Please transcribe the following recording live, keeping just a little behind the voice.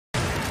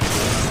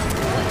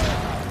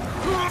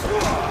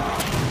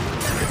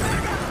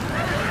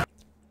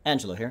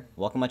Angelo here.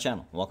 Welcome to my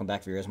channel. Welcome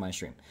back viewers to my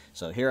stream.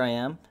 So here I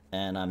am,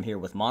 and I'm here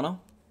with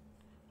Mono,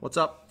 What's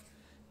up?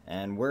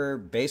 and we're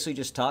basically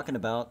just talking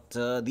about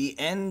the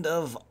end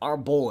of our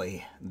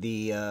boy,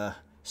 the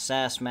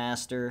sass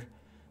master,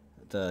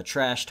 the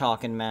trash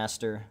talking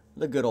master,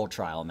 the good old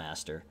trial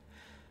master.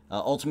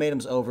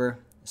 Ultimatum's over.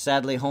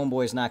 Sadly,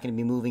 Homeboy's not going to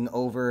be moving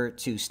over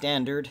to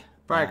standard.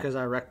 Probably because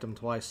I wrecked him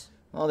twice.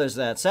 Well, there's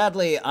that.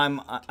 Sadly,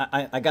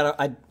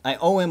 I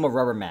owe him a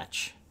rubber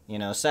match. You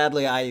know,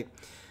 sadly, I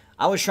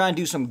was trying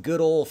to do some good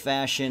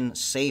old-fashioned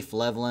safe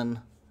leveling,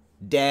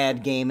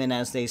 dad gaming,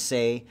 as they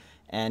say,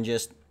 and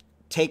just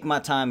take my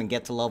time and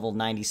get to level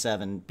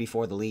 97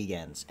 before the league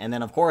ends. And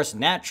then, of course,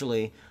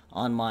 naturally,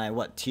 on my,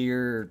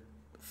 tier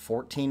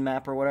 14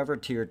 map or whatever,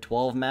 tier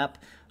 12 map,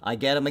 I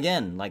get him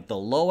again. Like, the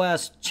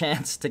low-ass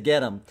chance to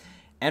get him.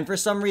 And for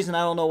some reason,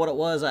 I don't know what it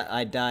was,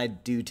 I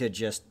died due to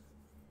just...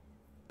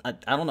 I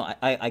don't know,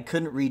 I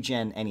couldn't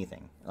regen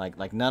anything.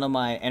 Like, none of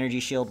my energy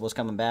shield was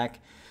coming back.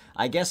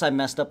 I guess I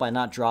messed up by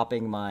not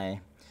dropping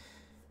my,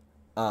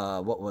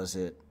 what was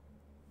it?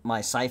 My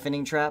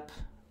siphoning trap.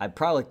 I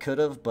probably could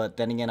have, but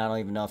then again, I don't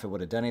even know if it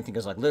would have done anything,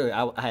 because, like, literally,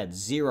 I had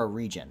zero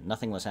regen.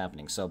 Nothing was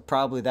happening. So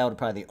probably that would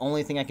probably be the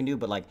only thing I can do,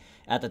 but, like,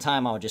 at the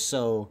time, I was just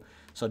so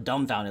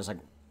dumbfounded. It's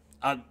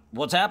like,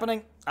 what's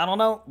happening? I don't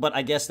know, but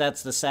I guess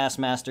that's the Sass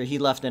Master. He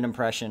left an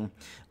impression.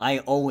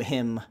 I owe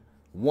him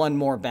one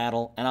more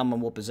battle, and I'm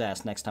gonna whoop his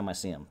ass next time I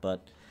see him.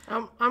 But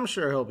I'm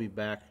sure he'll be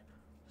back.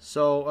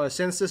 So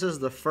since this is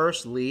the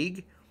first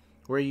league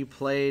where you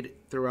played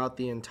throughout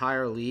the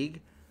entire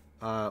league,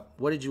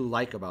 what did you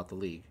like about the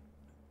league?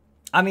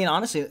 I mean,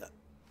 honestly,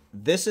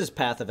 this is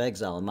Path of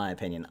Exile, in my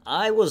opinion.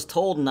 I was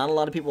told not a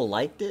lot of people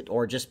liked it,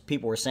 or just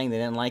people were saying they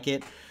didn't like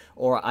it,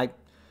 or I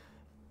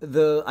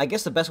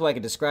guess the best way I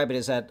could describe it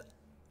is that,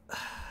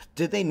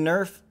 did they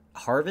nerf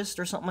Harvest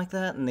or something like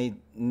that? And they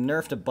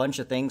nerfed a bunch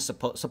of things.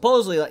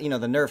 Supposedly, you know,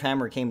 the nerf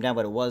hammer came down,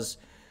 but it was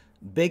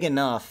big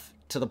enough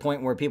to the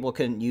point where people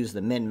couldn't use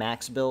the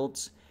min-max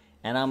builds.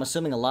 And I'm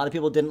assuming a lot of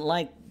people didn't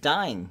like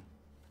dying.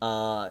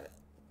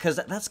 Because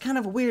that's kind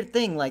of a weird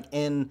thing. Like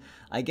in,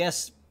 I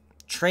guess,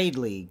 Trade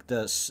League,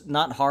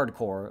 not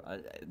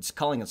hardcore. It's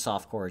calling it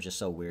softcore is just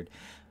so weird.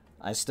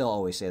 I still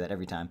always say that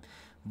every time.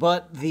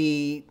 But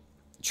the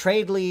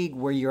Trade League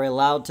where you're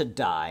allowed to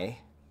die,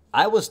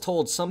 I was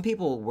told some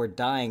people were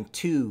dying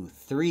 2,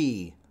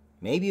 3,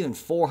 maybe even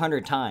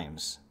 400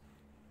 times.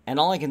 And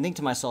all I can think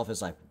to myself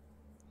is like,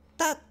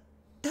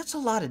 that's a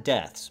lot of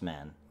deaths,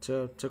 man.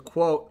 To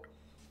quote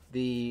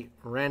the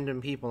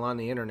random people on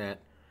the internet,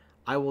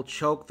 I will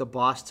choke the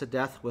boss to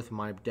death with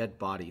my dead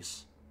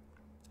bodies.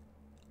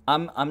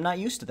 I'm not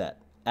used to that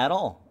at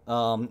all.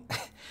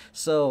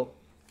 So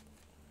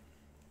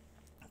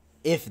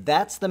if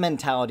that's the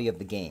mentality of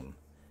the game,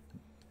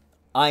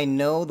 I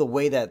know the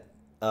way that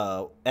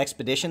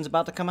Expedition's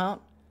about to come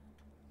out,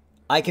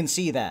 I can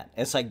see that.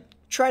 It's like,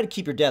 try to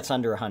keep your deaths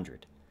under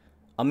 100.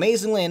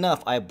 Amazingly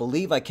enough, I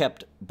believe I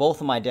kept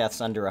both of my deaths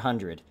under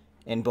 100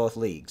 in both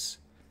leagues.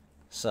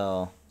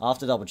 So, I'll have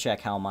to double check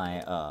how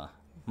my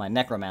my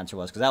Necromancer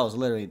was, because that was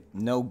literally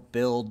no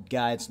build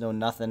guides, no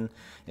nothing.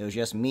 It was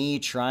just me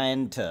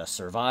trying to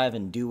survive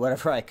and do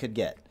whatever I could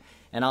get.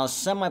 And I was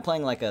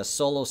semi-playing like a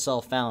solo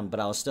self-found,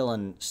 but I was still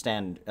in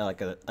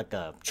like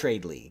a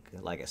trade league,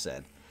 like I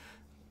said.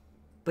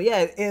 But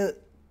yeah,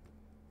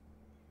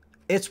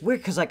 it's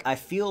weird because, like, I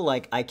feel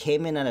like I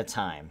came in at a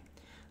time.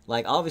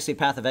 Like, obviously,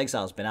 Path of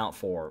Exile has been out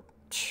for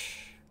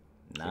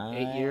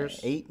 8 years?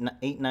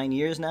 9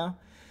 years now.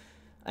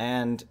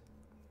 And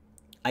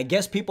I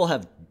guess people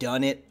have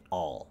done it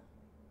all.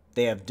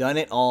 They have done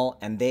it all,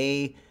 and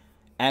they,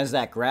 as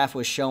that graph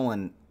was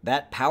showing,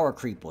 that power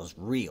creep was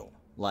real.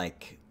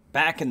 Like,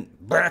 back in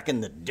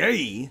the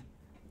day,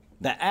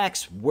 the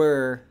axe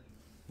were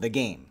the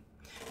game.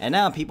 And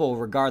now people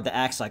regard the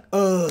axe like,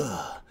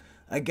 ugh,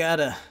 I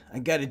gotta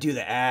do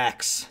the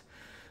axe.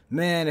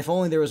 Man, if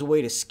only there was a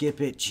way to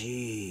skip it,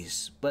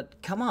 jeez.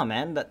 But come on,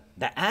 man,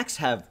 the axe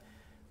have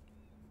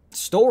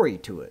story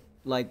to it.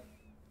 Like,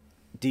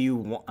 do you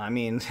want, I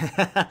mean,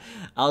 I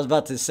was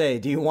about to say,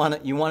 do you want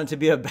it to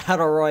be a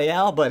battle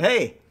royale? But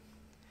hey,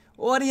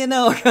 what do you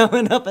know,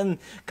 coming up in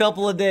a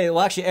couple of days,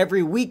 well, actually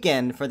every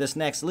weekend for this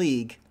next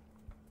league,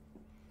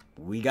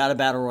 we got a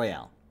battle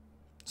royale.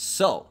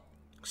 So,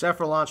 Except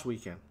for launch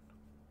weekend.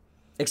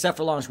 except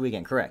for launch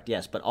weekend, correct,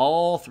 yes. But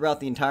all throughout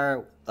the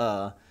entire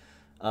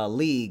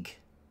league,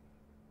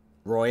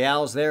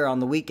 royales there on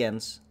the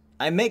weekends.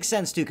 It makes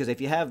sense too, because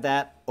if you have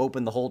that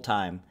open the whole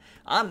time,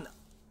 I'm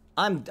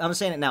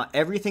saying it now.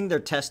 Everything they're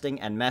testing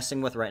and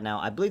messing with right now,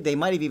 I believe they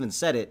might have even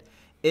said it.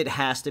 It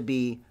has to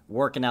be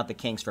working out the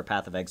kinks for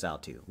Path of Exile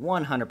 2,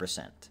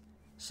 100%.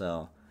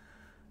 So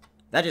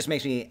that just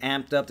makes me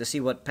amped up to see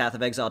what Path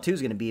of Exile 2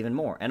 is going to be even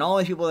more. And all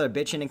these people that are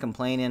bitching and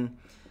complaining,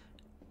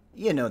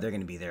 you know they're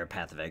going to be there at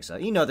Path of Exile.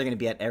 You know they're going to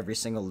be at every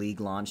single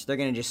league launch. They're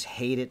going to just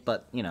hate it,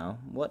 but, you know,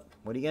 what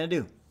are you going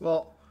to do?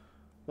 Well,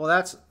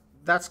 that's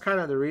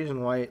kind of the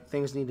reason why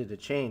things needed to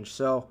change.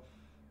 So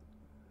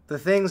the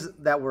things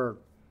that were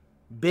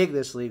big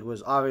this league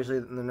was obviously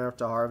the nerf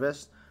to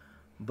Harvest,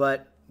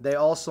 but they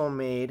also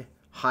made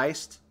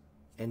Heist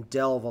and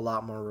Delve a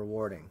lot more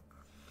rewarding.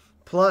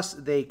 Plus,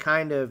 they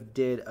kind of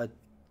did a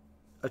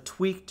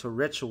tweak to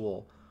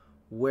Ritual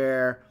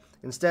where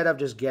instead of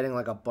just getting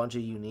like a bunch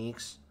of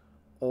uniques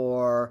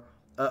or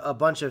a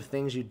bunch of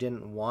things you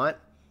didn't want,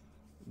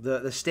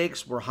 the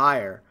stakes were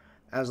higher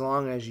as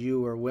long as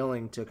you were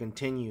willing to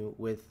continue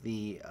with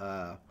the,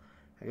 I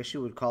guess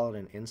you would call it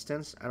an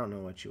instance. I don't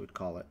know what you would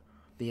call it.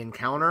 The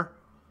encounter.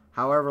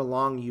 However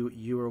long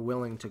you were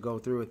willing to go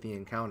through with the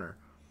encounter.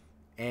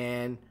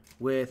 And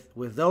with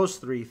those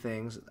three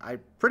things, I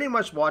pretty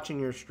much watching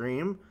your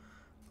stream,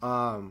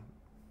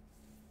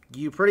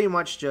 you pretty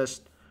much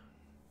just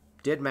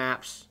did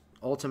maps,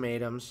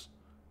 ultimatums,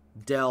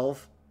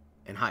 delve,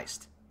 and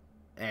heist.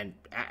 And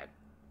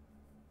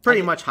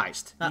pretty much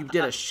heist. You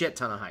did a shit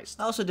ton of heist.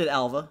 I also did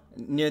Alva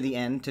near the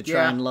end to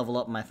try and level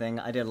up my thing.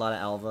 I did a lot of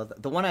Alva.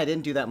 The one I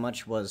didn't do that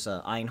much was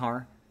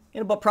Einhar.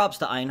 But props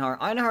to Einhar.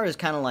 Einhar is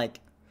kind of like,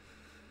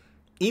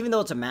 even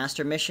though it's a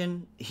master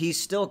mission,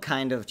 he's still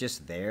kind of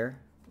just there.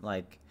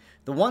 Like,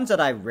 the ones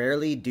that I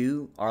rarely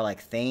do are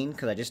like Thane,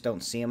 because I just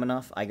don't see him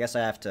enough. I guess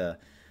I have to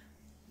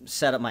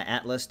set up my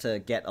Atlas to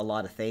get a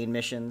lot of Thane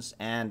missions.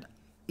 And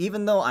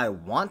even though I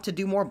want to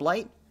do more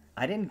Blight,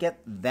 I didn't get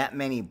that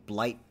many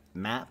Blight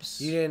maps.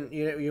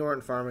 You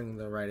weren't farming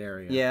the right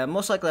area. Yeah,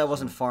 most likely I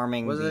wasn't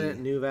farming. Wasn't it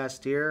New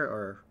Vastir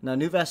or? No,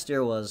 New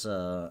Vastir was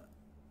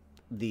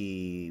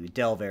the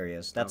Delve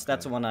areas. That's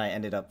the one I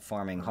ended up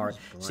farming hard.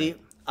 See,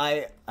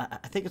 I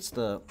think it's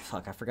the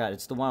I forgot.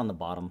 It's the one on the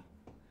bottom.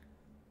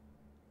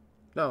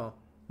 No.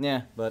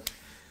 Yeah, but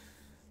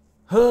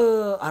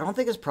I don't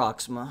think it's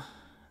Proxima.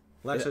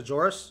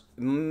 Lexajoris?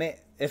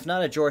 If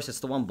not a Joris, it's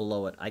the one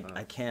below it.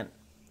 I can't.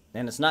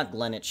 And it's not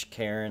Glenitch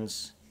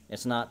Cairns.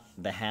 It's not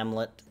the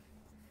Hamlet.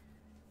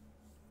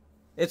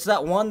 It's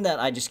that one that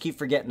I just keep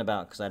forgetting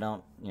about because I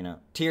don't,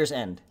 Tyr's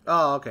End.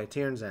 Oh, okay.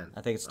 Tyr's End.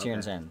 I think it's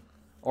Tyr's End.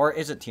 Or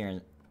is it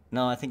Tyr's?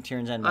 No, I think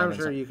Tyr's End. I'm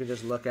sure you can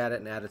just look at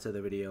it and add it to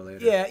the video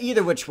later. Yeah,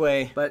 either which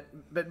way. But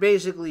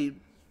basically,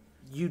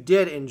 you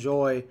did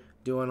enjoy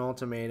doing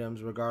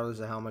ultimatums regardless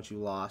of how much you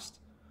lost.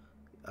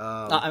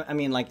 I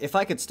mean, like, if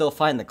I could still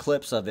find the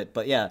clips of it.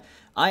 But yeah,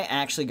 I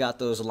actually got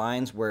those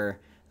lines where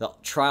the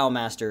Trial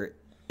Master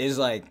is,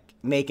 like,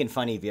 making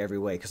fun of you every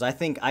way. Because I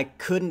think I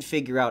couldn't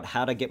figure out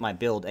how to get my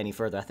build any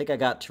further. I think I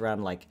got to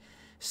around, like,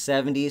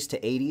 70s to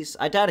 80s.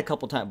 I died a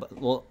couple times. But,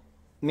 well,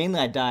 mainly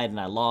I died and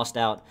I lost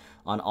out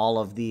on all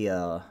of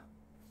the...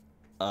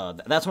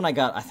 that's when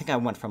I think I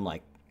went from,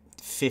 like,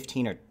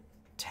 15 or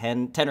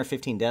 10 or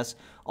 15 deaths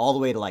all the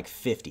way to, like,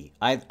 50.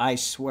 I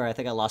swear, I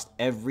think I lost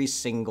every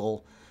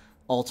single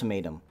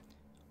ultimatum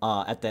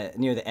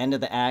near the end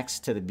of the acts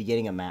to the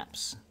beginning of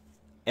maps.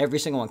 Every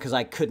single one, because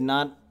I could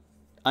not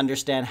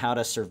understand how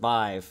to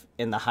survive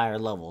in the higher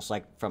levels,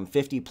 like from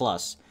 50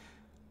 plus.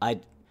 I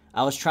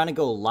was trying to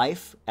go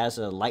life as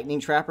a lightning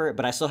trapper,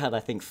 but I still had,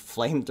 I think,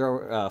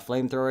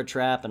 flamethrower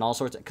trap and all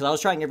sorts of, because I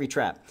was trying every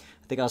trap.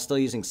 I think I was still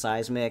using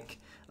seismic,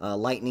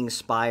 lightning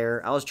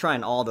spire. I was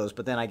trying all those,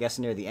 but then I guess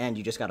near the end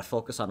you just got to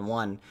focus on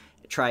one,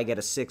 try to get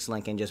a 6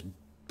 link and just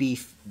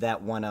beef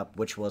that one up,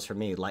 which was for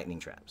me lightning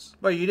traps.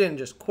 But you didn't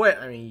just quit.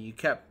 I mean, you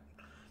kept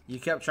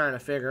trying to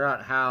figure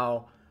out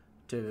how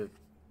to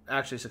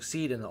actually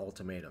succeed in the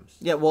ultimatums.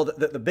 Yeah, well,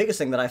 the biggest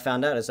thing that I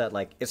found out is that,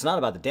 like, it's not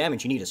about the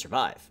damage. You need to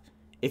survive.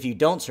 If you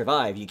don't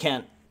survive, you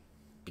can't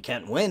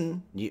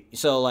win.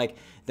 So, like,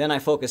 then I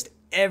focused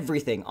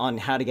everything on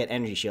how to get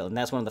energy shield, and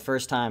that's one of the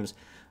first times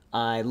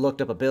I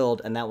looked up a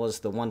build, and that was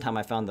the one time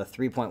I found the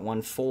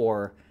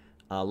 3.14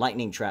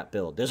 lightning trap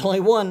build. There's only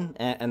one,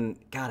 and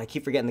God, I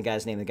keep forgetting the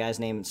guy's name. The guy's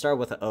name started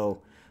with an O,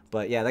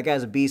 but yeah, that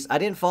guy's a beast. I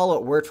didn't follow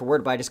it word for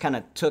word, but I just kind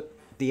of took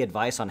the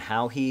advice on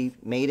how he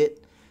made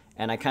it,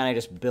 and I kind of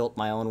just built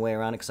my own way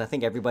around it, because I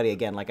think everybody,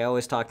 again, like I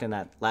always talked in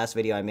that last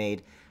video I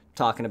made,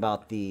 talking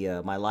about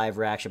the my live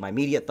reaction, my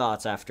immediate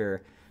thoughts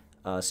after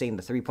seeing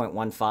the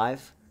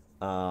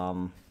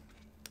 3.15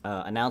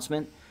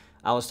 announcement.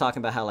 I was talking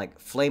about how, like,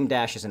 flame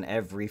dash is in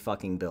every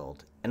fucking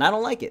build, and I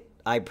don't like it.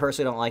 I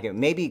personally don't like it.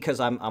 Maybe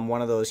because I'm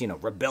one of those,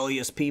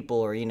 rebellious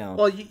people, or,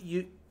 Well,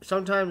 you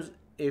sometimes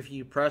if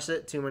you press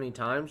it too many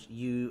times,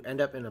 you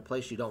end up in a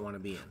place you don't want to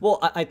be in. Well,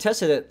 I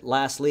tested it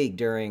last league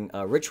during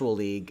Ritual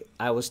League.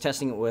 I was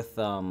testing it with,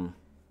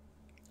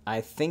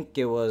 I think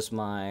it was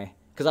my,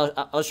 because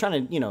I was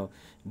trying to,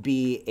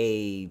 be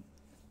a,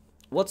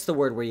 what's the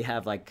word where you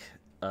have, like,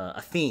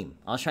 a theme.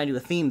 I was trying to do a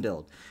theme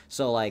build.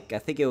 So, like, I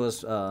think it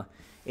was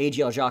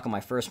AGL Jocko,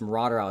 my first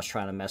Marauder I was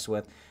trying to mess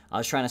with. I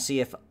was trying to see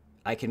if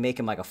I could make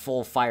him like a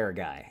full fire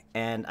guy,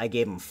 and I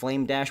gave him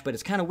flame dash, but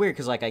it's kind of weird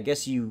because, like, I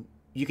guess you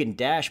can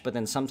dash, but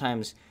then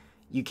sometimes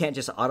you can't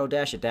just auto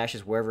dash. It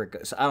dashes wherever it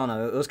goes. So, I don't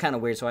know. It was kind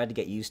of weird, so I had to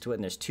get used to it.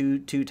 And there's two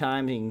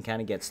times and you can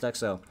kind of get stuck.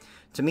 So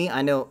to me,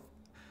 I know,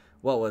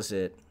 what was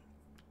it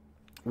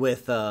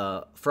with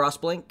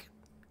Frostblink?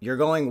 You're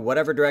going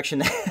whatever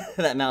direction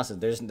that mouse is.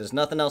 There's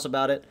nothing else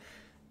about it.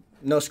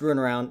 No screwing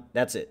around.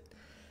 That's it.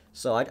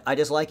 So I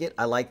just like it.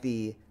 I like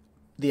the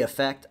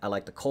effect. I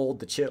like the cold,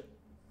 the chip,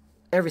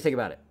 everything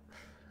about it.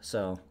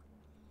 So,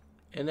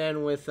 and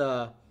then with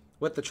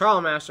With the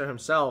Trial Master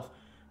himself,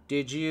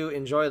 did you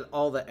enjoy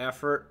all the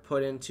effort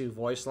put into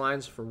voice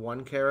lines for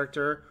one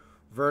character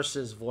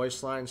versus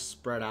voice lines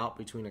spread out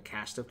between a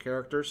cast of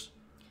characters?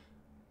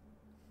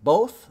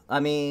 Both. I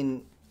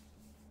mean,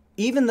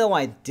 even though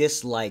I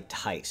disliked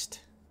Heist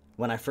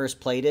when I first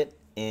played it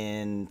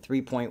in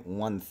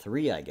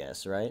 3.13, I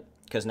guess, right?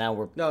 Because now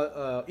we're...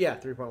 No, yeah,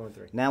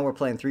 3.13. Now we're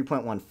playing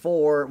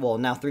 3.14. Well,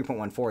 now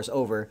 3.14 is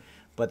over.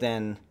 But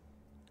then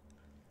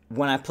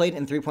when I played it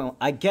in 3.1...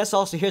 I guess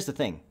also, here's the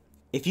thing.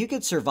 If you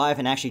could survive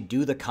and actually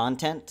do the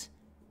content,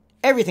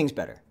 everything's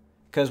better.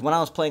 Because when I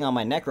was playing on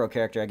my Necro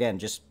character, again,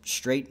 just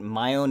straight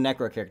my own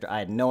Necro character, I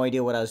had no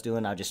idea what I was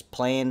doing. I was just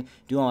playing,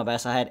 doing my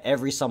best. I had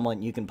every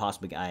summon you can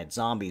possibly get. I had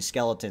zombies,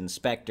 skeletons,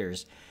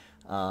 specters,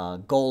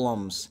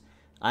 golems.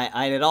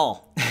 I had it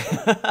all.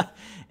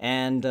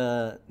 And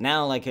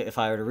now, like, if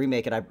I were to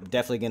remake it, I'm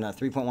definitely going to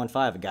 3.15.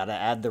 I got to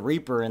add the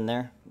Reaper in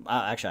there.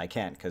 Actually, I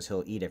can't because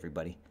he'll eat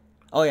everybody.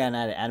 Oh, yeah, and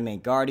I had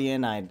animate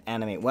Guardian. I had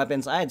animate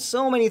weapons. I had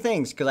so many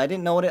things because I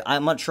didn't know what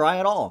I'm going to try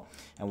it all.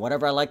 And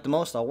whatever I like the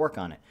most, I'll work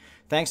on it.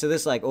 Thanks to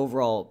this, like,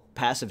 overall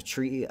passive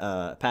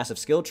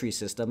skill tree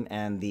system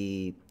and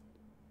the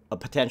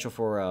potential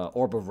for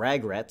Orb of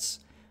Ragrets,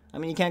 I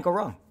mean, you can't go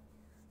wrong.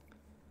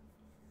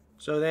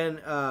 So then,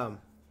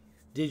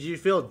 did you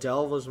feel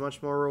Delve was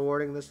much more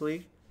rewarding this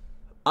league?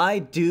 I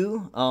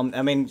do.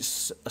 I mean,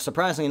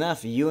 surprisingly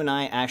enough, you and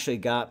I actually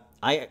got...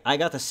 I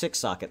got the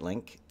 6-socket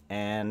link,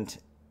 and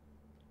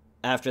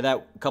after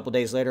that, a couple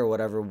days later or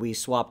whatever, we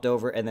swapped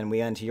over, and then we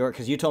went to your...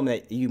 Because you told me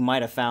that you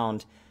might have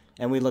found...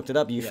 And we looked it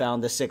up. You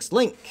found the 6th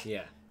link.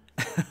 Yeah.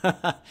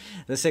 The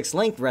 6th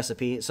link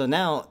recipe. So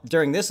now,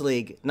 during this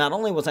league, not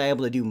only was I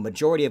able to do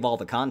majority of all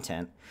the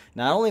content,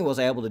 not only was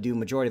I able to do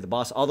majority of the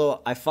boss,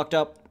 although I fucked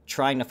up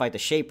trying to fight the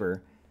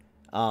Shaper,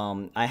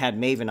 I had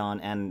Maven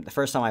on, and the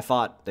first time I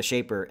fought the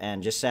Shaper,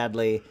 and just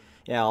sadly,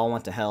 yeah, all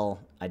went to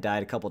hell. I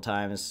died a couple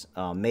times.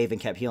 Maven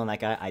kept healing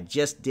that guy. I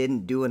just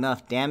didn't do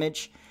enough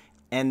damage.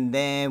 And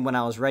then when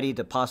I was ready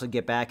to possibly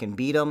get back and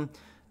beat him,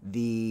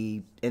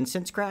 the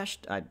instance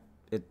crashed.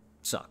 It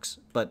sucks.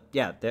 But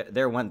yeah,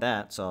 there went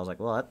that. So I was like,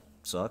 well, that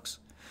sucks.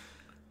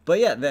 But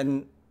yeah,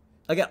 then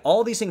again,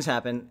 all these things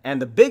happen, and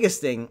the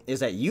biggest thing is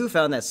that you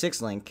found that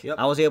 6 link. Yep.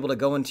 I was able to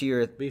go into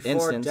your Before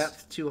instance.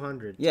 depth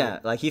 200. Yeah,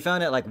 like he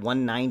found it at like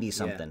 190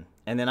 something. Yeah.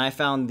 And then I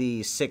found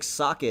the 6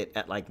 socket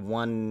at like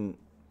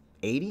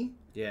 180?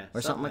 Yeah.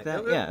 Or something like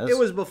that. It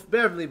was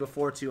barely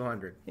before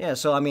 200. Yeah,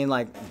 so I mean,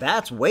 like,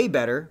 that's way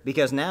better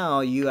because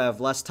now you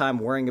have less time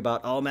worrying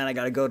about, oh man, I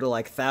got to go to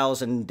like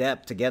 1,000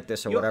 depth to get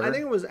this or whatever. I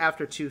think it was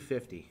after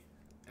 250.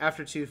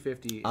 After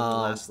 250 in the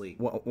last league.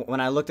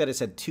 When I looked at it, it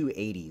said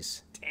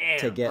 280s. Damn.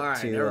 To get all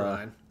right, to never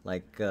mind.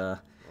 the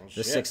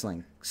shit. 6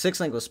 link. 6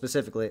 link was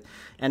specifically,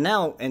 and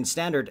now in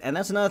standard, and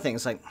that's another thing.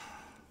 It's like,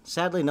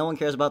 sadly, no one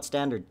cares about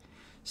standard.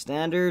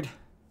 Standard,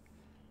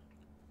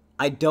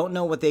 I don't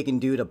know what they can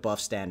do to buff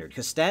standard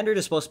because standard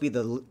is supposed to be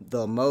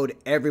the mode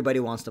everybody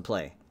wants to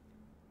play,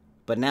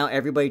 but now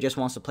everybody just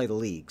wants to play the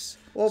leagues.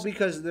 Well,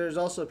 because there's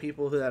also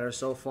people that are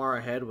so far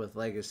ahead with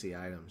legacy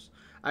items.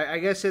 I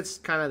guess it's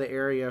kind of the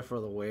area for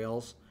the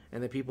whales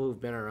and the people who've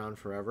been around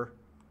forever.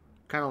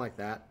 Kind of like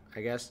that,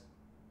 I guess.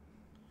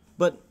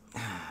 But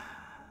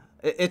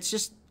it's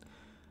just,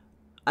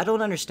 I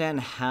don't understand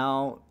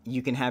how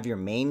you can have your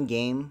main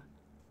game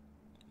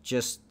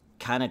just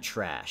kind of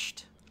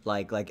trashed.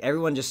 Like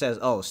everyone just says,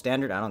 oh,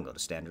 standard, I don't go to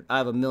standard. I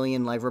have a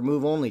million, like,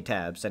 remove only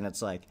tabs, and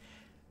it's like,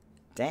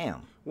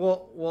 damn.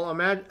 Well,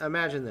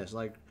 imagine this.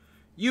 Like,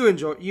 you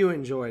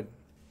enjoyed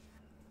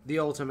the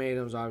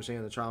ultimatums, obviously,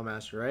 in the Trial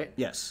Master, right?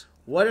 Yes.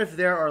 What if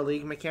there are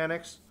league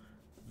mechanics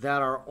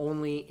that are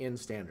only in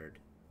standard?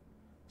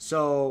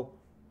 So,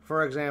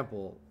 for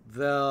example,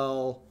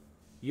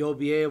 you'll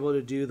be able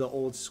to do the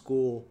old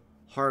school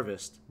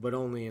harvest, but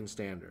only in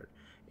standard.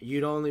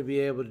 You'd only be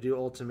able to do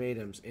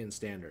ultimatums in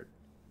standard.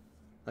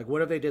 Like,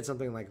 what if they did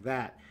something like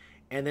that?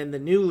 And then the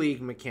new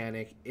league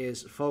mechanic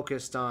is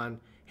focused on,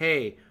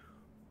 hey,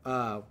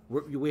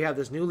 we have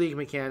this new league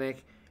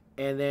mechanic,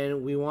 and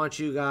then we want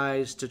you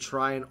guys to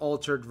try an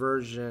altered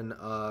version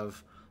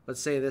of, let's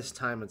say this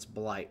time it's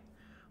Blight,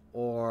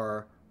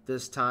 or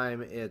this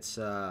time it's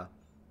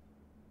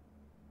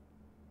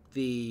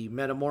the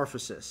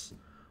Metamorphosis,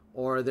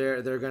 or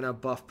they're gonna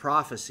buff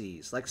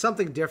prophecies, like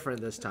something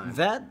different this time.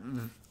 That,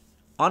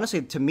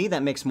 honestly, to me,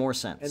 that makes more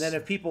sense. And then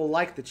if people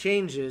like the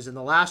changes in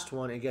the last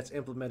one, it gets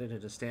implemented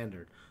into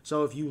standard.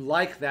 So if you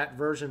like that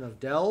version of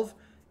Delve,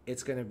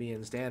 it's going to be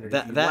in standard.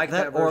 If you like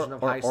that version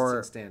of Heist, it's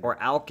in standard. Or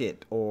Alk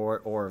it,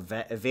 or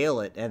Veil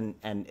it, and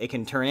it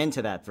can turn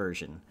into that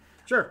version.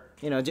 Sure.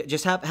 You know,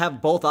 just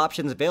have both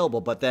options available.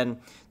 But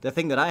then the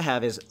thing that I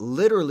have is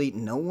literally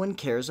no one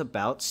cares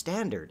about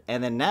standard.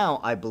 And then now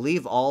I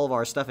believe all of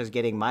our stuff is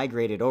getting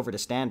migrated over to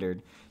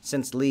standard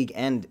since League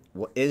End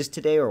is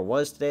today or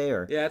was today.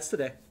 Or yeah, it's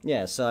today.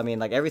 Yeah, so I mean,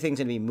 like, everything's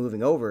going to be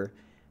moving over.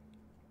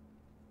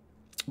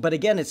 But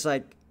again, it's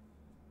like,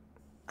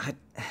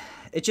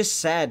 it's just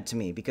sad to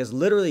me because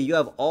literally you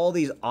have all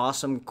these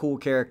awesome, cool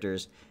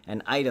characters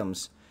and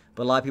items,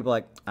 But a lot of people are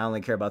like, I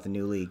only care about the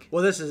new league.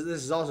 Well, this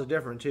is also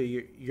different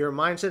too. Your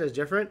mindset is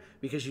different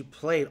because you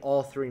played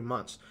all 3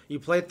 months. You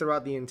played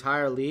throughout the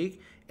entire league,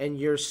 and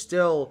you're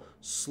still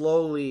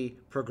slowly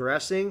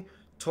progressing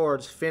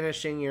towards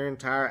finishing your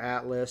entire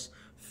atlas,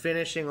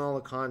 finishing all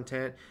the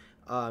content.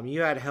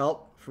 You had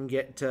help from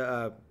get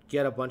a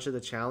bunch of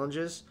the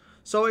challenges.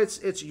 So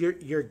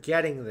you're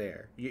getting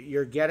there.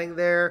 You're getting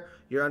there.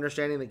 You're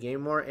understanding the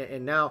game more,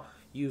 and now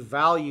you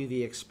value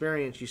the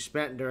experience you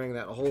spent during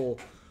that whole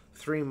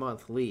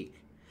 3-month league.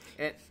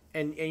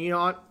 And you know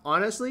what?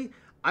 Honestly,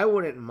 I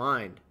wouldn't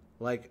mind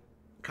like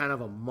kind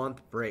of a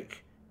month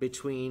break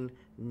between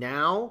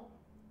now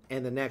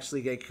and the next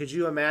league. Like, could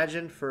you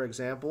imagine, for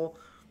example,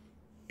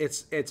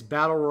 it's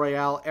battle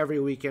royale every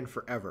weekend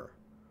forever,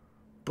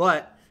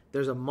 but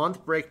there's a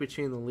month break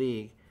between the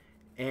league,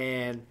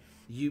 and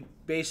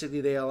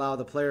they allow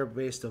the player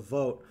base to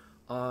vote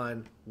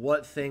on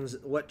what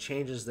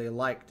changes they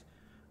liked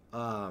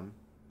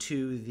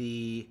to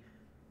the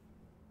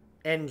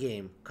end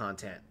game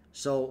content.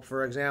 So,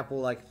 for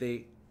example,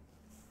 they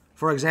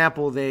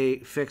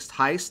fixed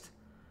heist,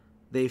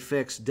 they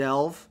fixed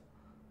delve.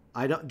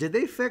 Did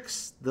they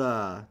fix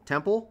the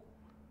temple?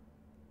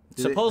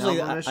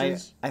 Supposedly,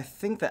 I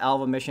think the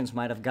alpha missions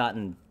might have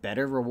gotten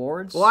better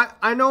rewards. Well,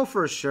 I know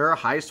for sure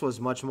heist was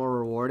much more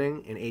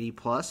rewarding in 80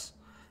 plus,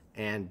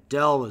 and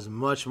delve was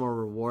much more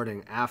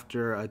rewarding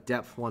after a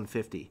depth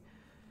 150.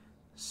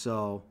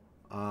 So,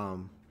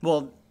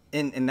 well,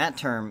 in that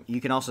term, you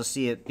can also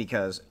see it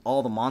because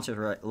all the monsters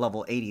were at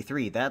level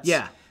 83.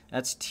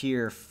 That's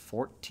tier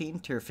 14,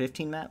 tier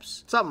 15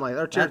 maps. Something like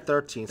that, or tier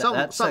 13,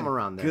 something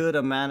around there. Good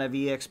amount of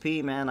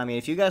EXP, man. I mean,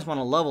 if you guys want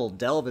to level,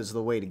 delve is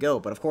the way to go.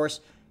 But of course,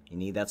 you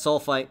need that soul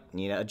fight. You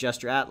need to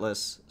adjust your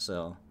atlas.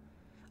 So,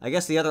 I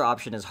guess the other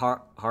option is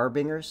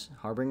harbingers.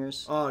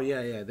 Oh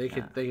yeah, they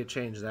could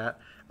change that.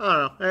 I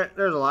don't know.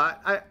 There's a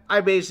lot.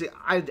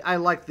 I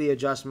like the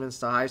adjustments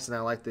to heist, and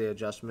I like the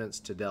adjustments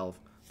to delve.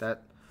 That's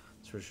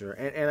for sure.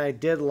 And I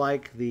did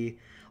like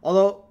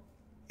although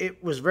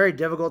it was very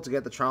difficult to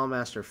get the Trial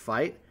Master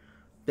fight.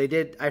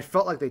 I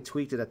felt like they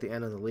tweaked it at the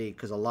end of the league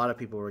because a lot of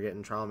people were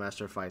getting Trial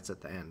Master fights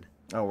at the end.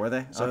 Oh, were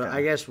they? So okay.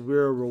 I guess we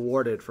were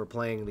rewarded for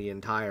playing the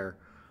entire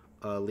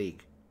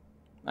league.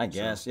 I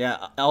guess,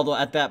 yeah. Although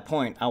at that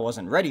point I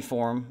wasn't ready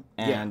for them,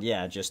 and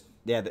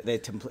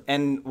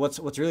and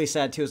what's really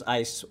sad too is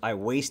I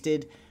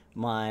wasted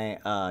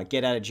my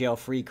get out of jail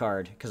free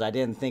card because I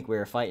didn't think we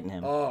were fighting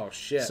him. Oh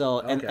shit!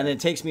 So okay. and it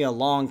takes me a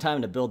long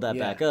time to build that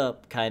back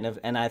up, kind of.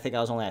 And I think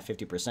I was only at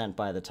 50%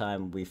 by the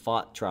time we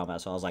fought Trauma.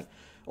 So I was like,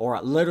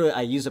 literally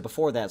I used it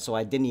before that, so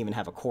I didn't even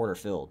have a quarter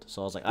filled.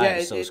 So I was like,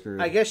 I'm so screwed.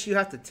 I guess you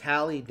have to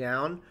tally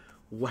down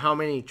how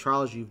many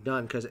trials you've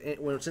done because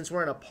since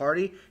we're in a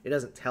party, it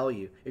doesn't tell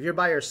you. If you're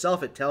by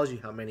yourself, it tells you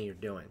how many you're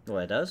doing. Oh,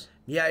 it does?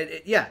 Yeah,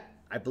 yeah,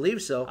 I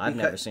believe so. I've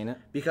never seen it.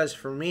 Because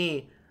for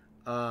me,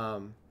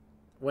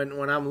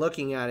 when I'm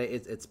looking at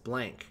it, it's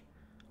blank,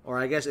 or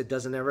I guess it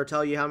doesn't ever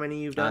tell you how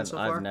many you've done so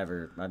far.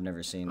 I've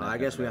never seen that. I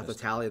guess we have to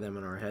tally them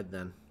in our head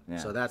then. Yeah.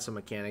 So that's a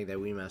mechanic that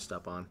we messed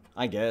up on.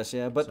 I guess,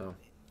 yeah, but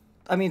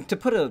I mean, to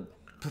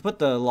put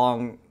the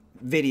long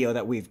video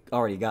that we've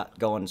already got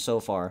going so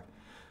far,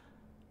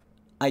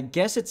 I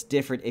guess it's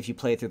different if you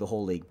play through the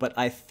whole league, but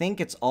I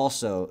think it's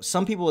also,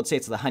 some people would say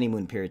it's the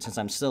honeymoon period since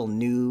I'm still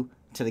new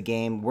to the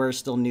game. We're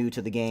still new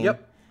to the game.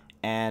 Yep.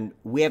 And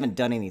we haven't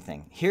done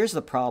anything. Here's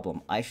the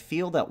problem. I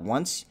feel that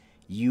once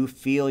you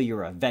feel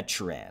you're a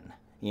veteran,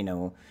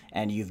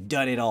 and you've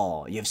done it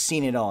all, you've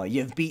seen it all,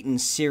 you've beaten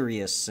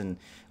Sirius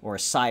or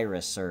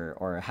Cyrus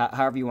or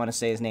however you want to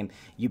say his name,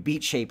 you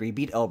beat Shaper, you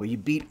beat Elba, you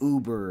beat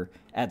Uber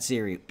at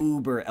Zeri,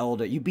 Uber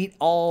Elder, you beat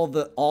all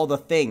the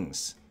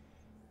things.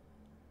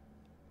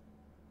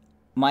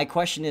 My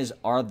question is,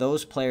 are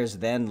those players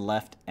then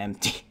left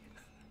empty?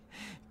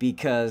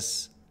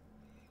 Because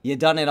you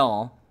done it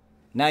all.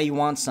 Now you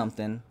want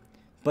something,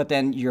 but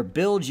then your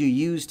build you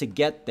use to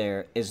get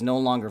there is no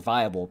longer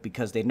viable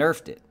because they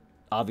nerfed it.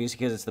 Obviously,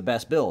 because it's the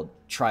best build.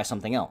 Try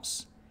something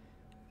else.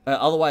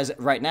 Otherwise,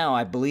 right now,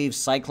 I believe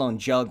Cyclone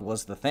Jug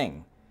was the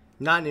thing.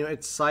 Not anymore.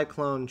 It's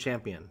Cyclone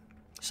Champion.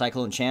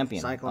 Cyclone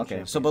Champion. Cyclone okay.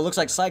 Champion. So, but it looks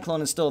like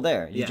Cyclone is still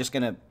there. You're just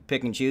going to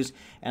pick and choose.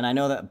 And I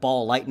know that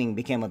Ball Lightning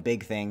became a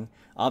big thing.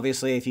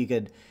 Obviously, if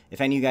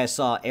any of you guys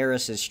saw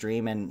Eris's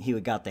stream and he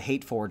got the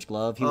Hate Forge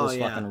glove, he was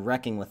fucking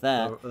wrecking with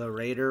that. The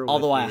Raider.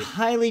 Although I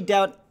highly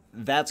doubt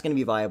that's going to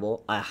be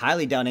viable. I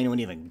highly doubt anyone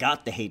even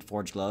got the Hate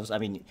Forge gloves. I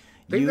mean,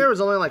 I think there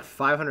was only like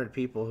 500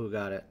 people who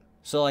got it.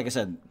 So, like I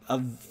said, a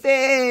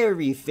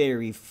very,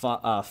 very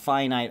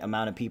finite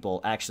amount of people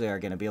actually are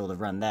going to be able to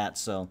run that.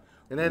 So,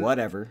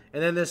 whatever.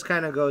 And then this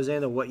kind of goes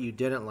into what you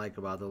didn't like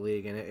about the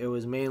league, and it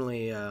was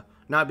mainly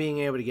not being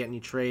able to get any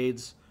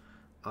trades.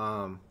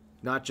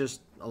 Not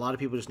just a lot of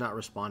people just not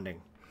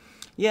responding.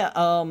 Yeah,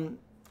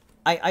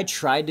 I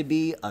tried to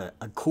be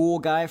a cool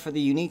guy for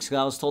the uniques because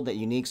I was told that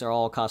uniques are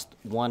all cost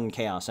 1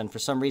 chaos, and for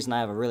some reason I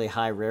have a really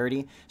high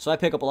rarity, so I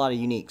pick up a lot of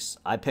uniques.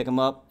 I pick them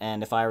up,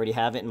 and if I already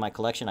have it in my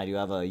collection, I do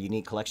have a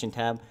unique collection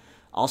tab.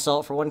 I'll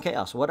sell it for 1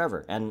 chaos,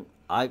 whatever. And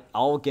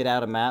I'll get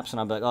out of maps and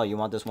I'll be like, oh, you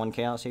want this one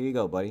chaos? Here you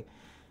go, buddy.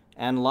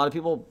 And a lot of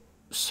people,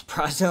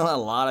 surprisingly, a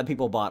lot of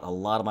people bought a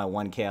lot of my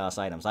one chaos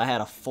items. I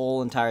had a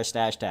full entire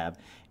stash tab,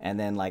 and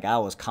then like I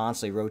was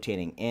constantly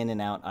rotating in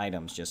and out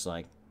items, just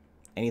like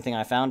anything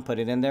I found, put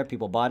it in there.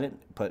 People bought it,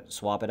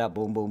 swap it out,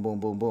 boom, boom, boom,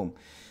 boom, boom.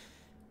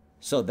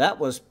 So that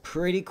was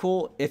pretty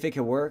cool if it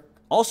could work.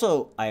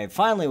 Also, I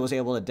finally was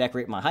able to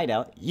decorate my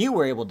hideout. You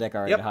were able to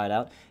decorate a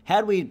hideout.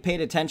 Had we paid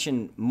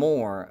attention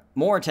more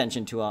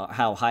attention to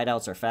how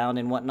hideouts are found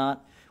and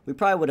whatnot, we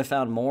probably would have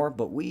found more,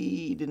 but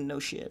we didn't know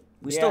shit.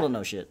 We still don't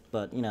know shit,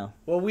 but, you know.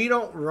 Well, we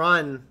don't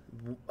run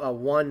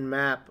one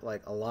map,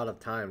 like, a lot of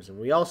times, and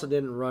we also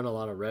didn't run a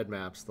lot of red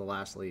maps the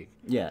last league.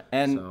 Yeah,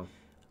 and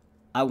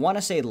I want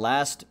to say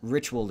last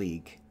Ritual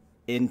League,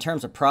 in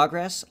terms of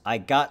progress, I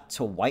got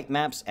to white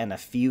maps and a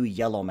few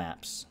yellow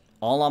maps,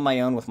 all on my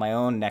own with my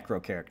own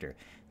Necro character.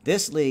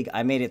 This league,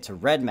 I made it to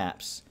red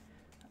maps.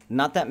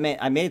 Not that many.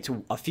 I made it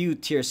to a few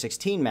tier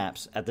 16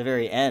 maps at the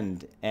very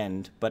end,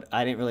 but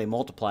I didn't really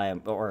multiply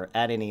them or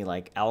add any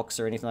like alks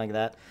or anything like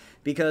that,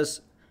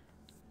 because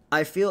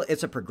I feel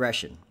it's a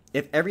progression.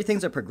 If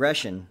everything's a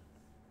progression,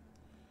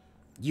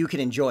 you can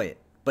enjoy it.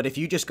 But if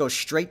you just go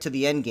straight to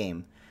the end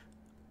game,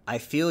 I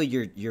feel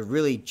you're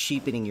really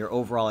cheapening your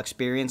overall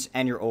experience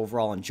and your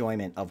overall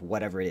enjoyment of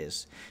whatever it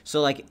is.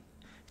 So like,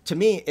 to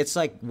me, it's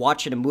like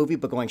watching a movie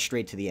but going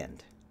straight to the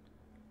end.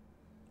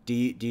 Do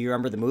you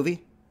remember the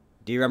movie?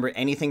 Do you remember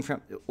anything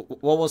from...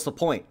 What was the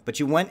point? But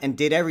you went and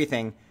did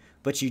everything,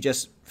 but you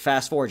just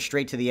fast forward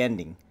straight to the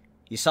ending.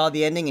 You saw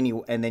the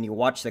ending and then you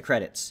watched the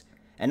credits.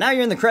 And now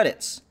you're in the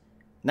credits.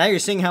 Now you're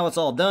seeing how it's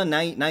all done. Now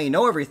you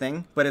know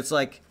everything, but it's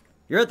like,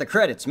 you're at the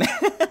credits, man.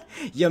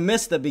 You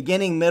missed the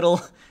beginning,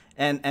 middle,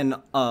 and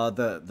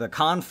the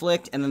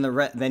conflict, and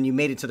then then you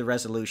made it to the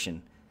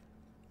resolution.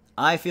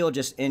 I feel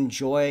just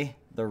enjoy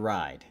the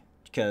ride,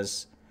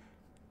 because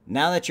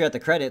now that you're at the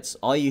credits,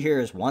 all you hear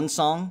is one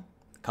song,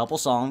 a couple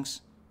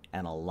songs,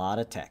 and a lot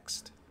of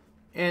text.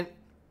 And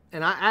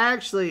I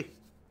actually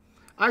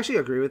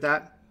agree with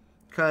that,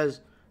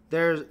 because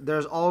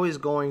there's always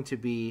going to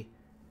be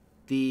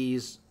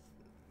these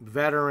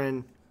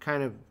veteran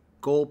kind of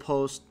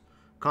goalpost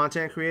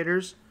content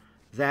creators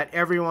that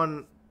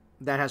everyone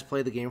that has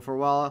played the game for a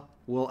while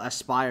will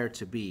aspire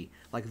to be.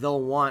 Like,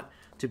 they'll want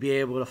to be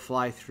able to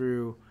fly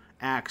through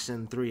acts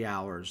in 3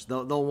 hours.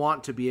 They'll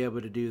want to be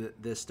able to do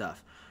this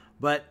stuff.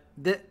 But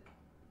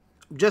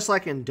just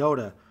like in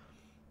Dota,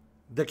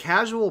 the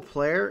casual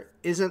player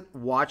isn't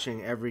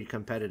watching every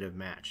competitive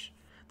match.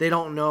 They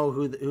don't know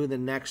who the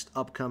next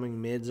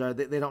upcoming mids are.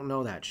 They don't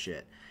know that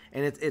shit.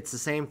 And it's the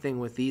same thing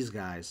with these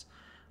guys.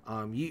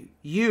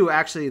 You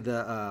actually,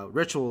 the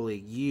Ritual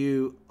League,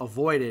 you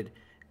avoided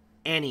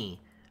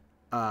any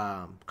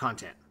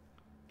content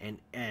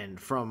and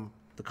from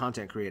the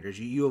content creators.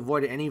 You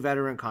avoided any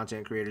veteran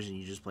content creators and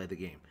you just played the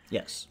game.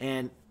 Yes.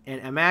 And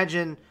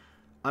imagine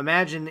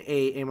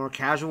a more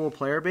casual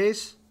player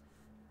base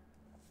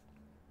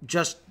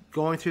just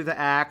going through the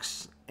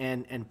acts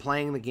and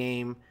playing the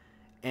game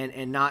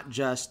and not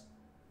just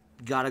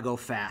gotta go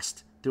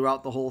fast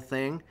throughout the whole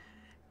thing,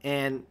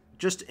 and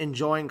just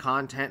enjoying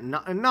content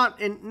and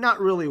not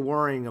really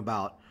worrying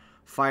about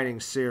fighting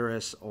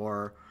Cirrus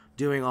or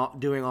doing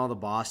all the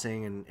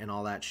bossing and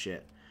all that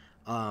shit.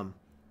 I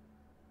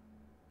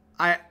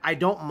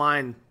don't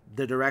mind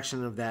the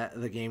direction of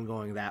the game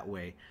going that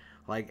way,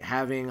 like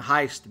having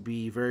heist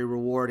be very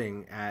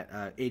rewarding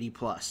at 80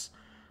 plus,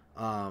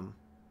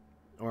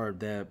 or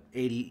the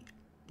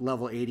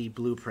level 80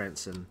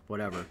 blueprints and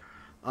whatever,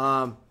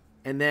 and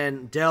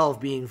then delve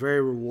being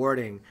very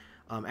rewarding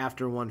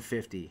after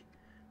 150.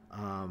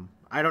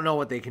 I don't know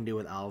what they can do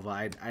with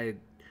Alva.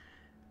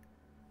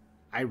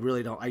 I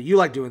really don't. You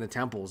like doing the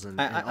temples and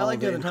all like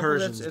the doing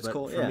incursions, it's but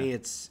cool. For me,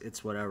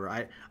 it's whatever.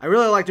 I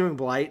really like doing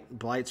Blight.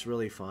 Blight's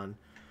really fun,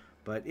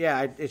 but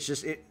yeah, it's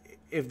just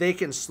if they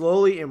can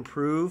slowly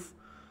improve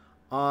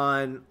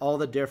on all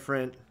the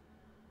different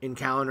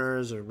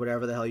encounters or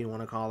whatever the hell you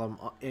want to call them,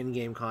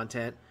 in-game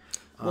content,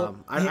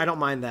 I don't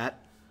mind that.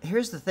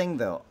 Here's the thing,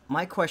 though.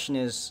 My question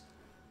is,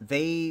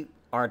 they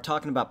are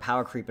talking about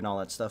power creep and all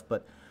that stuff,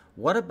 but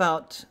what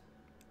about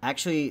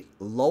actually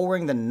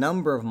lowering the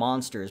number of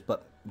monsters,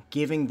 but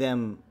giving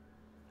them...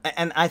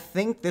 And I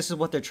think this is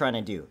what they're trying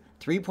to do.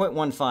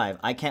 3.15,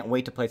 I can't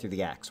wait to play through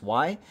the acts.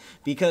 Why?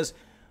 Because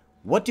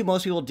what do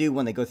most people do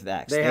when they go through the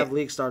acts? They have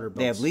League starter builds.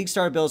 They have League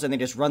starter builds, and they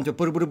just run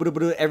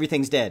through,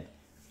 everything's dead.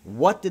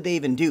 What did they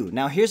even do?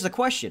 Now, here's the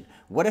question.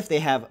 What if they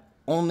have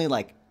only,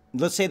 like,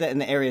 let's say that in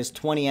the area is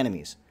 20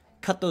 enemies.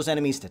 Cut those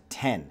enemies to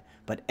 10,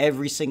 but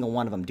every single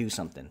one of them do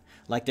something.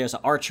 Like, there's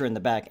an archer in the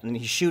back, and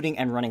he's shooting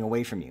and running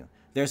away from you.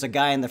 There's a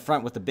guy in the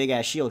front with a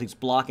big-ass shield who's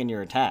blocking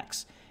your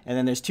attacks. And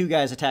then there's two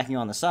guys attacking you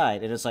on the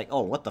side, and it's like,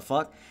 oh, what the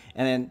fuck?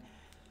 And then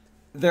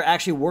they're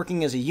actually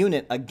working as a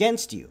unit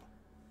against you.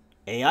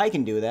 AI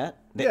can do that.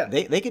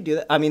 They could do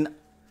that. I mean,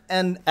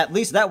 and at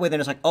least that way, then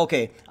it's like,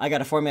 okay, I got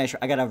to formation.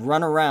 I got to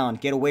run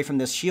around, get away from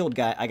this shield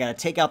guy. I got to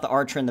take out the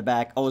archer in the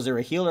back. Oh, is there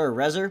a healer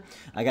or a reser?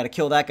 I got to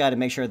kill that guy to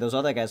make sure those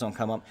other guys don't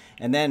come up.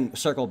 And then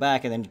circle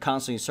back and then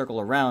constantly circle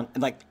around.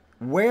 And like,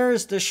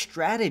 Where's the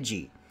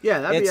strategy? Yeah,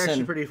 that'd be It's actually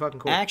an pretty fucking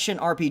cool. action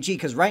RPG,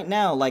 because right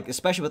now, like,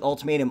 especially with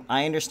Ultimatum,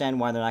 I understand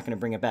why they're not going to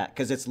bring it back.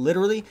 Because it's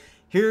literally,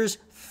 here's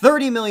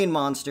 30 million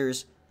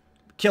monsters,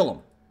 kill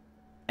them.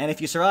 And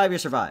if you survive, you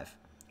survive.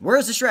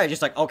 Where's the strategy?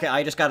 It's like, okay,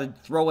 I just got to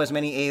throw as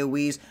many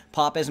AoEs,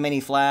 pop as many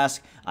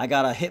flasks, I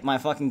got to hit my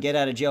fucking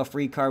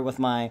get-out-of-jail-free card with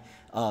my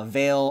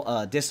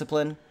Veil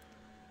Discipline.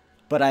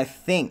 But I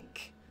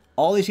think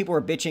all these people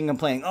are bitching and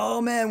complaining,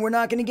 oh man, we're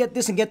not going to get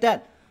this and get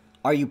that.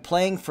 Are you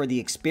playing for the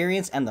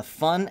experience and the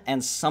fun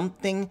and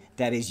something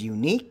that is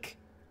unique?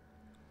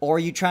 Or are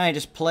you trying to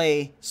just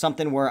play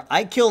something where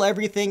I kill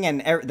everything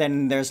and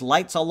then there's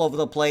lights all over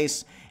the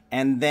place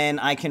and then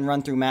I can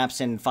run through maps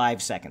in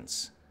 5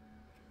 seconds?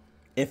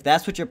 If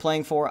that's what you're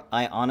playing for,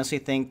 I honestly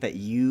think that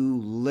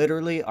you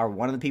literally are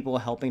one of the people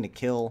helping to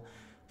kill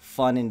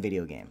fun in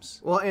video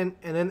games. Well, and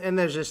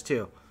there's this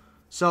too.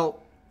 So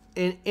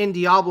in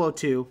Diablo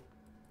 2,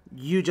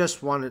 you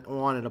just wanted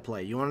to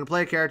play. You wanted to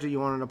play a character, you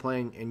wanted to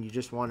play, and you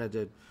just wanted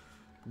to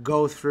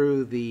go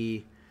through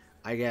the,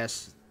 I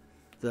guess,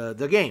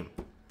 the game.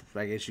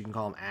 I guess you can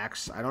call them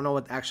acts. I don't know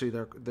what actually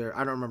they're.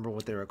 I don't remember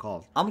what they were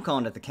called. I'm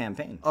calling it the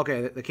campaign.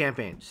 Okay, the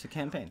campaign. It's the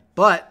campaign.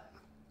 But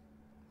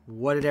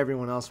what did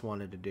everyone else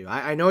wanted to do?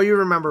 I know you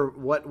remember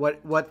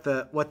what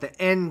the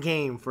end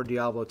game for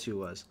Diablo 2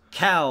 was.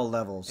 Cow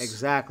levels.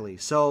 Exactly.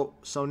 So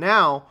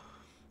now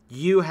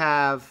you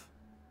have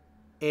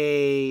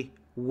a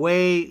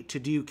way to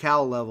do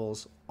Cal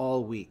levels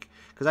all week,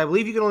 because I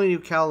believe you can only do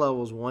Cal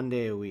levels 1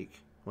 day a week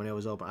when it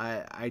was open.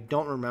 I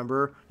don't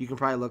remember. You can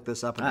probably look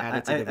this up and add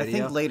it to the video. I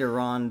think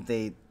later on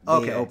they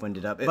opened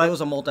it up. It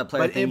was a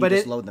multiplayer thing. You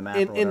just load the map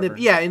or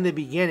whatever. In the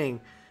beginning,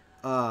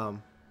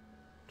 from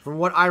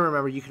what I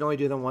remember, you can only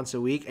do them once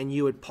a week, and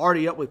you would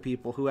party up with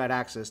people who had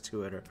access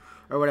to it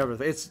or whatever.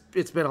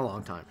 It's been a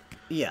long time.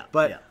 Yeah,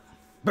 but yeah.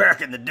 Back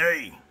in the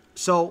day.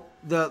 So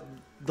the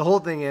whole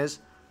thing is,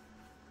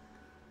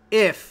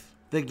 if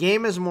the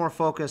game is more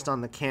focused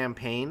on the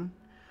campaign,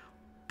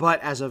 but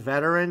as a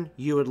veteran,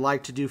 you would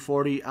like to do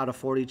 40 out of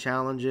 40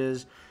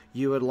 challenges.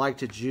 You would like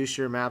to juice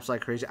your maps like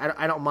crazy.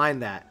 I don't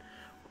mind that.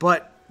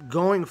 But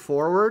going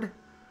forward,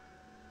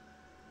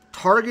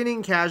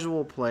 targeting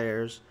casual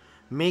players,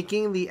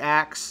 making the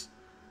acts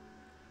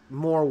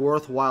more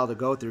worthwhile to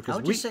go through. I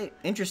would just say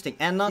interesting.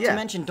 And not to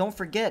mention, don't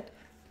forget,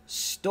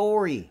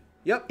 story.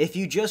 Yep. If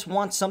you just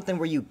want something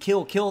where you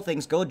kill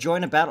things, go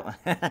join a battle.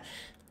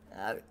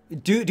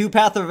 Do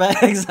Path of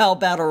Exile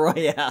Battle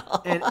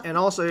Royale. and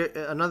also,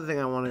 another thing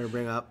I wanted to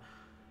bring up,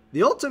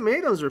 the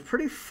ultimatums were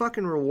pretty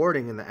fucking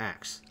rewarding in the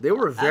acts. They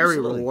were very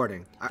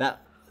rewarding.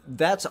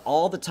 That's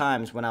all the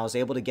times when I was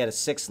able to get a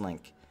 6th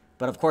link.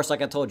 But of course,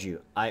 like I told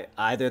you,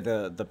 either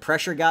the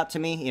pressure got to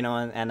me,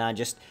 and I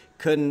just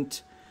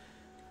couldn't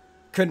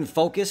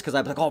focus, because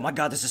I'd be like, oh my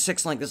god, this is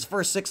 6th link. This is the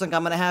first 6th link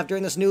I'm going to have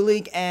during this new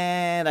league,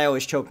 and I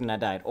always choked and I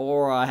died.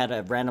 Or I had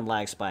a random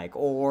lag spike,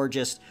 or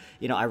just,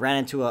 I ran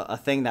into a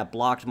thing that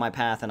blocked my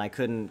path and I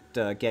couldn't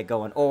get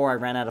going, or I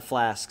ran out of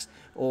flasks,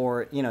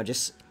 or,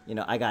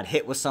 I got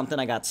hit with something,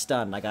 I got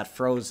stunned, I got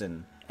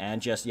frozen,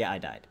 and just, I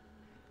died.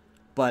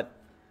 But,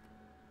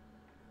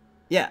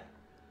 yeah,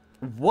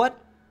 what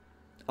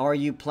are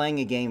you playing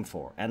a game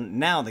for? And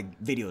now the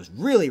video is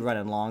really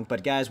running long,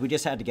 but guys, we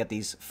just had to get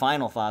these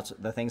final thoughts,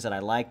 the things that I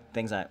liked,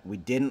 things that we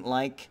didn't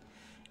like,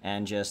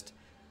 and just,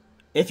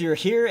 if you're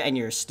here and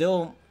you're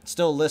still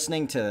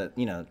listening to,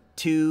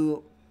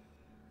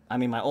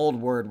 my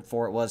old word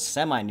for it was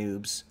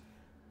semi-noobs,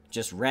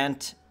 just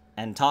rant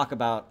and talk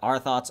about our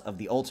thoughts of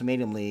the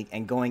Ultimatum League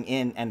and going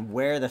in and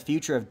where the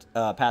future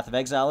of Path of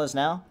Exile is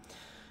now.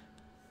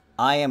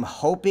 I am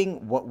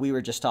hoping what we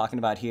were just talking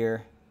about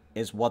here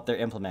is what they're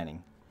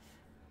implementing.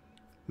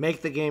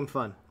 Make the game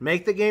fun.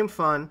 Make the game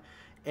fun,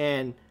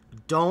 and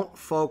don't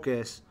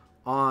focus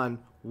on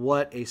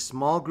what a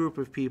small group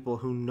of people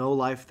who know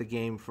life the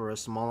game for a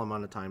small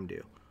amount of time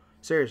do.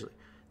 Seriously.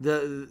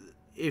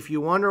 If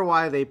you wonder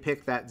why they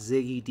picked that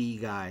Ziggy D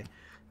guy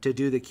to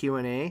do the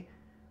Q&A,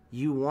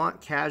 you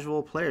want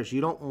casual players.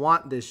 You don't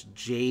want this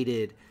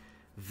jaded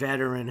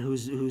veteran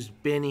who's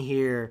been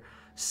here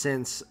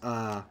since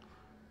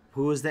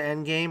who was the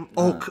end game?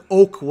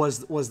 Oak was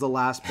the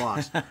last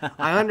boss.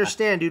 I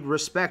understand, dude.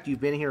 Respect.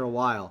 You've been here a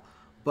while,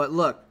 but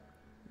look,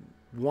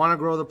 want to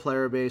grow the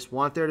player base.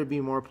 Want there to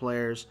be more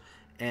players,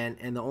 and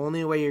the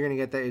only way you're gonna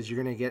get that is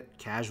you're gonna get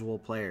casual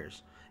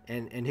players.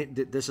 And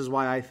this is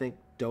why I think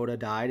Dota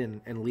died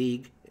and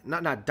League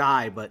not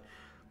die, but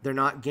they're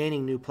not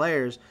gaining new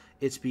players.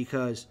 It's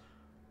because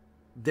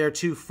they're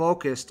too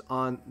focused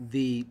on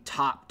the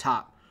top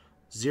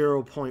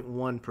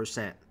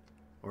 0.1%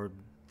 or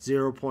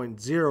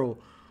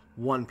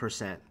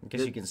 0.01%. I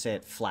guess you can say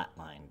it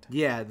flatlined.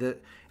 Yeah,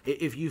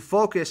 if you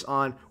focus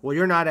on, well,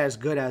 you're not as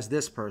good as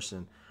this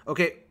person.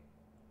 Okay,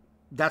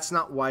 that's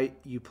not why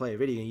you play a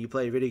video game. You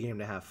play a video game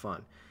to have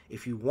fun.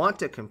 If you want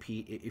to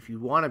compete, if you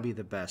want to be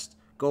the best,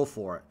 go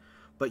for it.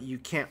 But you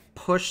can't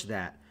push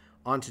that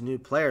onto new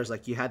players.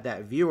 Like you had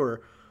that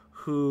viewer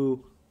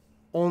who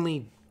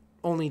only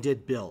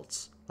did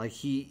builds. Like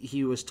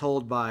he was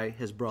told by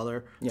his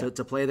brother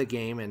to play the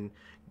game, and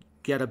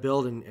get a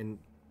build and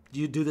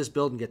you do this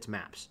build and get to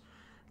maps.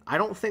 I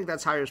don't think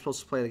that's how you're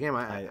supposed to play the game.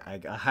 I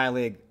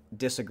highly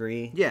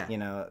disagree. Yeah. You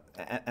know,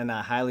 and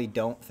I highly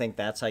don't think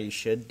that's how you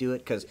should do it,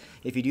 because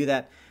if you do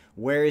that,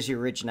 where is your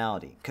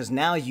originality? Because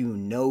now you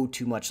know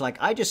too much. Like,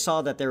 I just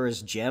saw that there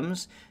was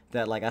gems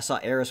that, like, I saw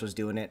Eris was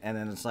doing it, and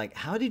then it's like,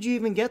 how did you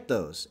even get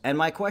those? And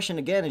my question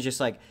again is just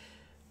like,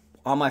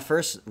 on my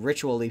first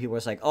Ritual League, people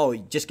were like, oh,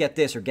 just get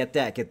this or get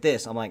that, get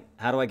this. I'm like,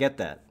 how do I get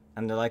that?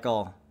 And they're like,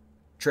 oh,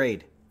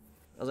 trade.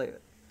 I was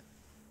like,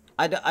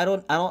 I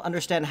don't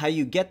understand how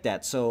you get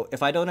that. So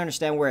if I don't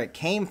understand where it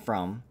came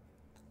from,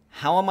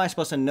 how am I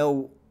supposed to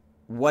know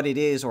what it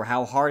is or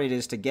how hard it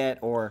is to get?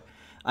 Or,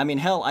 I mean,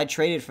 hell, I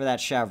traded for that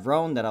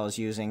Chavron that I was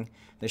using.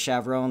 The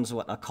Chavron's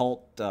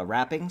occult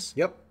wrappings.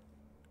 Yep.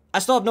 I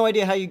still have no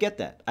idea how you get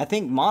that. I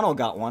think Mono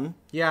got one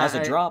as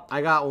a drop.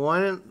 I got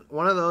one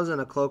of those in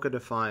a Cloak of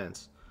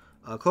Defiance.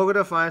 Cloak of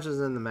Defiance was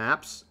in the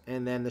maps,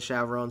 and then the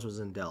Chavrons was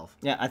in Delve.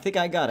 Yeah, I think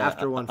I got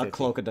After a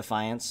Cloak of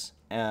Defiance.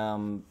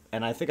 And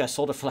I think I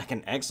sold it for like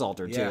an Exalt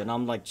or two. Yeah. And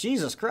I'm like,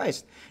 Jesus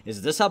Christ.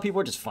 Is this how people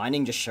are just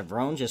finding just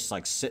Chavrons just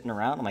like sitting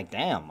around? I'm like,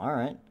 damn, all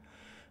right.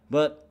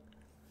 But,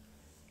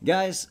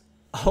 guys,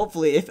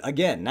 hopefully, if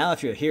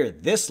you're here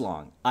this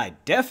long, I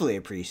definitely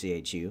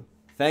appreciate you.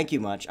 Thank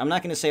you much. I'm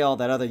not going to say all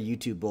that other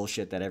YouTube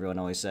bullshit that everyone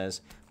always says,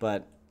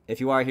 but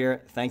if you are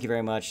here, thank you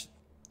very much.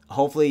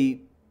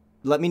 Hopefully,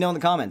 let me know in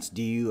the comments.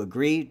 Do you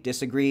agree,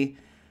 disagree?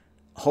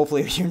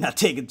 Hopefully, you're not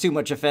taking too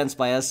much offense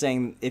by us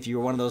saying if you're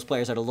one of those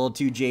players that are a little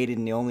too jaded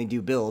and you only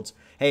do builds.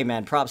 Hey,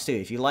 man, props to you.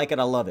 If you like it,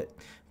 I love it.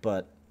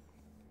 But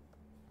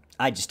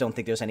I just don't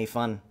think there's any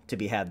fun to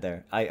be had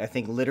there. I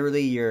think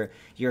literally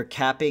you're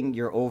capping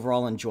your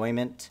overall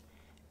enjoyment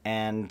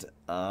and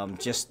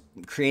just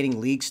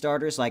creating league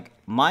starters. Like,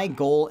 my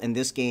goal in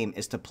this game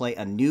is to play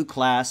a new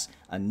class,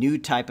 a new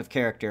type of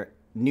character,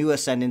 new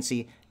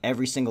ascendancy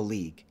every single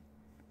league.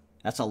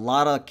 That's a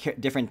lot of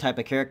different type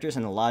of characters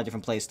and a lot of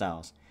different play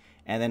styles.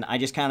 And then I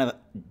just kind of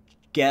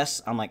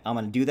guess, I'm like, I'm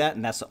going to do that,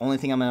 and that's the only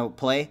thing I'm going to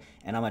play,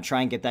 and I'm going to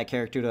try and get that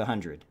character to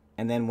 100.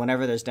 And then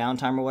whenever there's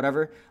downtime or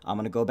whatever, I'm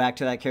going to go back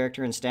to that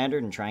character in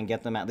Standard and try and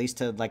get them at least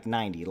to, like,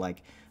 90.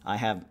 Like, I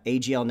have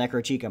AGL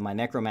Necrochica, my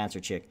Necromancer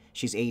chick.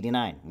 She's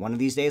 89. One of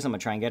these days, I'm going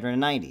to try and get her to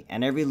 90.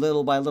 And every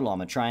little by little, I'm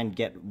going to try and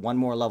get one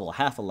more level,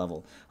 half a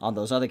level, on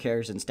those other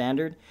characters in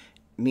Standard.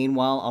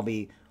 Meanwhile, I'll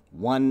be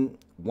one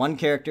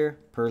character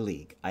per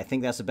league. I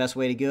think that's the best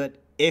way to do it.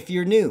 If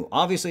you're new,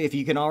 obviously, if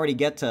you can already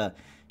get to,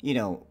 you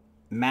know,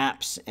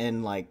 maps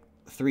in, like,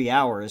 3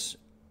 hours,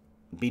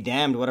 be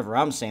damned whatever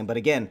I'm saying. But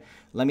again,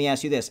 let me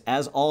ask you this.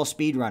 As all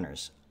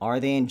speedrunners, are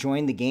they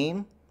enjoying the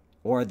game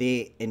or are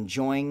they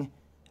enjoying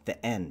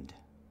the end?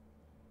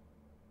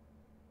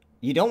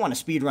 You don't want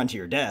to speedrun to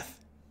your death.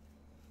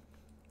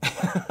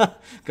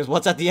 Because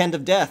what's at the end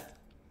of death?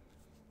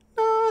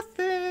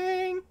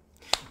 Nothing.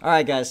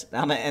 Alright, guys.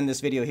 I'm going to end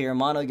this video here.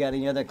 Mono, you got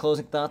any other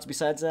closing thoughts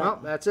besides that?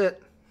 Well, that's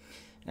it.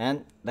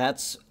 And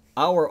that's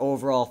our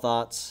overall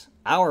thoughts,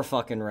 our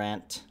fucking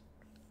rant.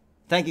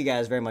 Thank you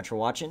guys very much for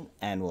watching,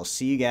 and we'll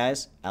see you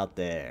guys out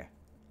there.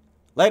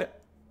 Later.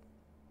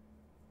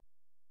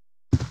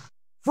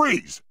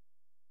 Freeze!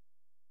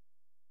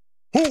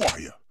 Who are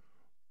you?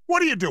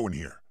 What are you doing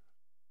here?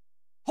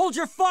 Hold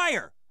your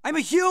fire! I'm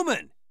a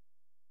human!